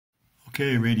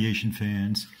Okay, radiation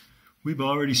fans, we've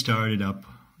already started up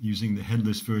using the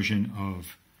headless version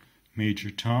of Major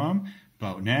Tom,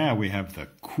 but now we have the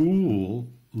cool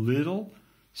little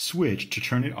switch to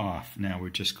turn it off. Now we're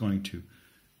just going to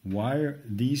wire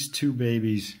these two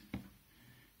babies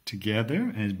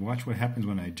together and watch what happens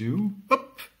when I do.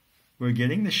 Oop! We're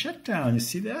getting the shutdown. You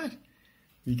see that?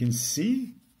 You can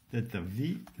see that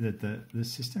the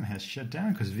system has shut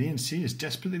down because VNC is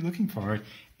desperately looking for it,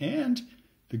 and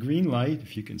the green light,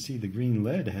 if you can see the green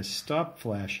LED, has stopped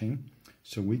flashing,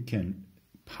 so we can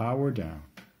power down.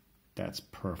 That's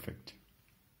perfect.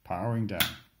 Powering down.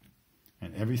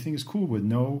 And everything is cool with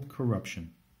no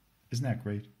corruption. Isn't that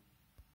great?